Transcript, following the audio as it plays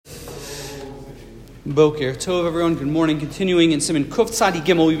Boker Tov, everyone. Good morning. Continuing in Siman Kuf Tzadi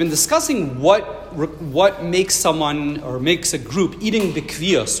Gimel, we've been discussing what makes someone or makes a group eating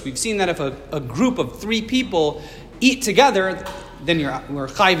b'kvios. We've seen that if a group of three people eat together, then we're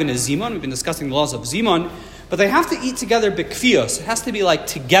chayv in a zimun. We've been discussing the laws of zimun, but they have to eat together b'kvios. It has to be like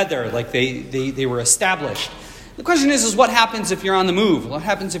together, like they were established. The question is what happens if you're on the move? What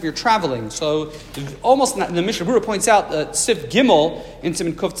happens if you're traveling? So, almost the Mishnah Berurah points out that Sif Gimel in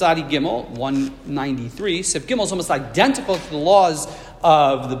Siman Kuf Tzadi Gimel 193. Sif Gimel is almost identical to the laws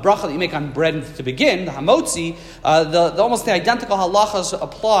of the bracha that you make on bread to begin, the hamotzi. Almost the identical halachas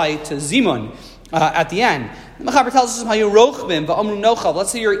apply to zimun at the end. The Mechaber tells us,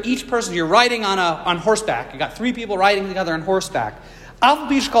 let's say you're each person, you're riding on horseback. You got three people riding together on horseback.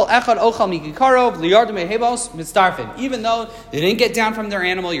 Even though they didn't get down from their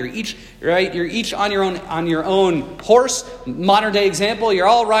animal, you're each on your own horse. Modern day example, you're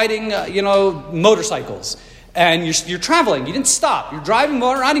all riding motorcycles, and you're traveling. You didn't stop. You're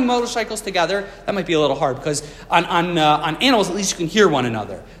riding motorcycles together. That might be a little hard because on animals at least you can hear one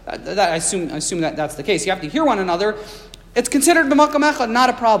another. I assume that's the case. You have to hear one another. It's considered b'makam echad, not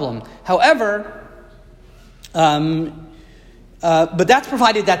a problem. However, but that's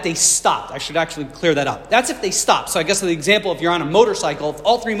provided that they stopped. I should actually clear that up. That's if they stopped. So I guess the example, if you're on a motorcycle, if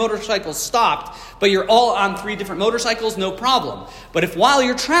all three motorcycles stopped, but you're all on three different motorcycles, no problem. But if while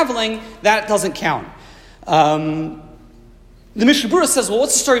you're traveling, that doesn't count. The Mishnah Berurah says, well,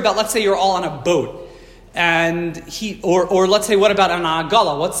 what's the story about, let's say you're all on a boat, and or let's say, what about an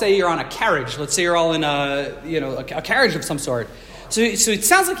agala? Let's say you're on a carriage. Let's say you're all in a carriage of some sort. So it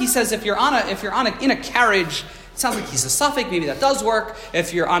sounds like he says if you're in a carriage, it sounds like he's a suffix, maybe that does work.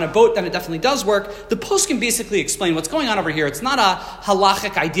 If you're on a boat, then it definitely does work. The post can basically explain what's going on over here. It's not a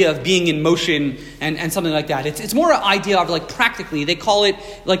halachic idea of being in motion and something like that. It's more an idea of like practically, they call it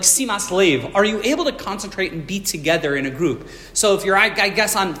like simas lev. Are you able to concentrate and be together in a group? So if you're, I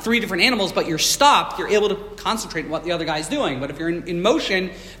guess, on three different animals, but you're stopped, you're able to concentrate on what the other guy's doing. But if you're in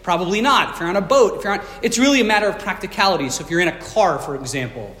motion, probably not. If you're on a boat, it's really a matter of practicality. So if you're in a car, for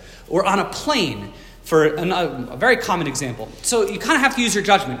example, or on a plane, for a very common example. So you kind of have to use your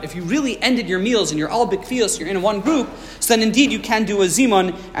judgment. If you really ended your meals and you're all b'kvios, you're in one group, so then indeed you can do a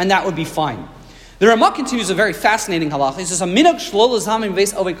zimun, and that would be fine. The Ramah continues a very fascinating halacha. He says, "A minhag shlo l'zamin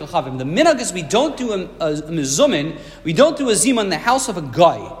v'es ovei kochavim." The minhag is we don't do a mizumin, we don't do a zimun in the house of a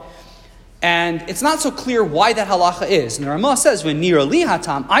guy. And it's not so clear why that halacha is. And the Ramah says, when nira li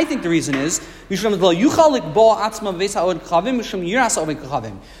hatam, I think the reason is,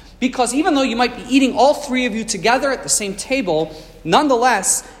 because even though you might be eating all three of you together at the same table,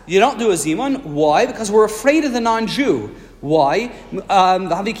 nonetheless, you don't do a zimun. Why? Because we're afraid of the non-Jew. Why?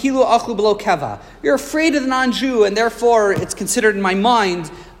 You're afraid of the non-Jew, and therefore it's considered in my mind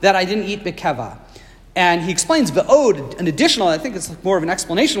that I didn't eat bekeva. And he explains ve'od, an additional, I think it's more of an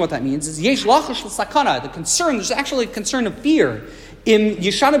explanation of what that means, is yesh lachish l'sakana, the concern, there's actually a concern of fear. Now,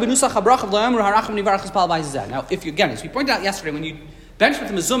 if you, again, as we pointed out yesterday, when you bench with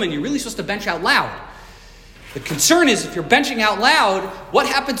the mezumin, you're really supposed to bench out loud. The concern is if you're benching out loud, what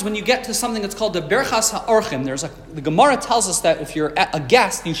happens when you get to something that's called the berchas ha'orchim? The Gemara tells us that if you're a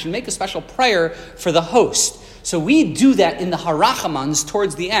guest, you should make a special prayer for the host. So we do that in the harachamans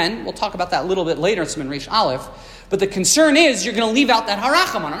towards the end. We'll talk about that a little bit later in Siman Reish Aleph. But the concern is you're going to leave out that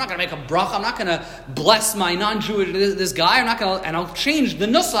harachaman. I'm not going to make a bracha. I'm not going to bless my non-Jew, this guy. And I'll change the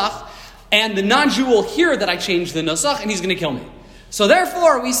nusach, and the non-Jew will hear that I changed the nusach, and he's going to kill me. So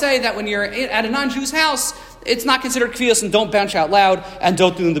therefore, we say that when you're at a non-Jew's house, it's not considered kvios, and don't bench out loud, and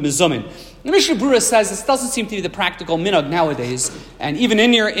don't do the mizumin. The Mishnah Berurah says this doesn't seem to be the practical minhag nowadays, and even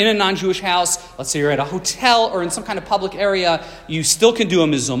in a non-Jewish house, let's say you're at a hotel or in some kind of public area, you still can do a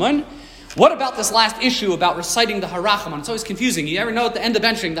mizumin. What about this last issue about reciting the harachaman? It's always confusing. You ever know at the end of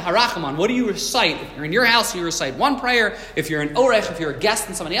benching, the harachaman, what do you recite? If you're in your house, you recite one prayer. If you're an orech, if you're a guest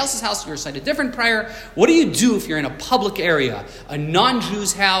in somebody else's house, you recite a different prayer. What do you do if you're in a public area? A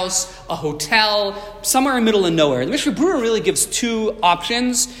non-Jew's house, a hotel, somewhere in the middle of nowhere? The Mishnah Berurah really gives two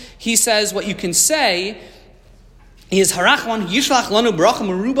options. He says what you can say is harachaman yishlach lanu bracha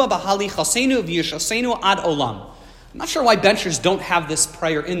meruba bahali chasenu v'yishasenu ad olam. I'm not sure why benchers don't have this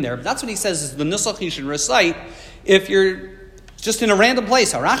prayer in there, but that's what he says is the nusach you should recite if you're just in a random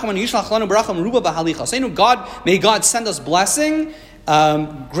place. God, may God send us blessing,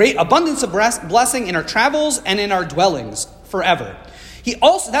 great abundance of blessing in our travels and in our dwellings forever.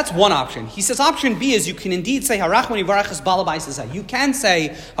 That's one option. He says option B is you can indeed say Harachman Yivarach es Bala Bayis Hazeh. You can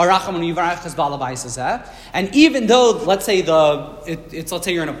say Harachman Yivarach es Bala Bayis Hazeh. And even though, let's say let's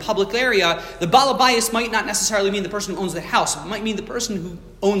say you're in a public area, the Bala Bayis might not necessarily mean the person who owns the house. It might mean the person who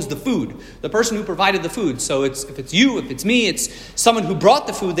owns the food, the person who provided the food. So if it's you, if it's me, it's someone who brought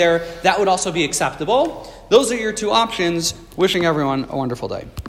the food there, that would also be acceptable. Those are your two options. Wishing everyone a wonderful day.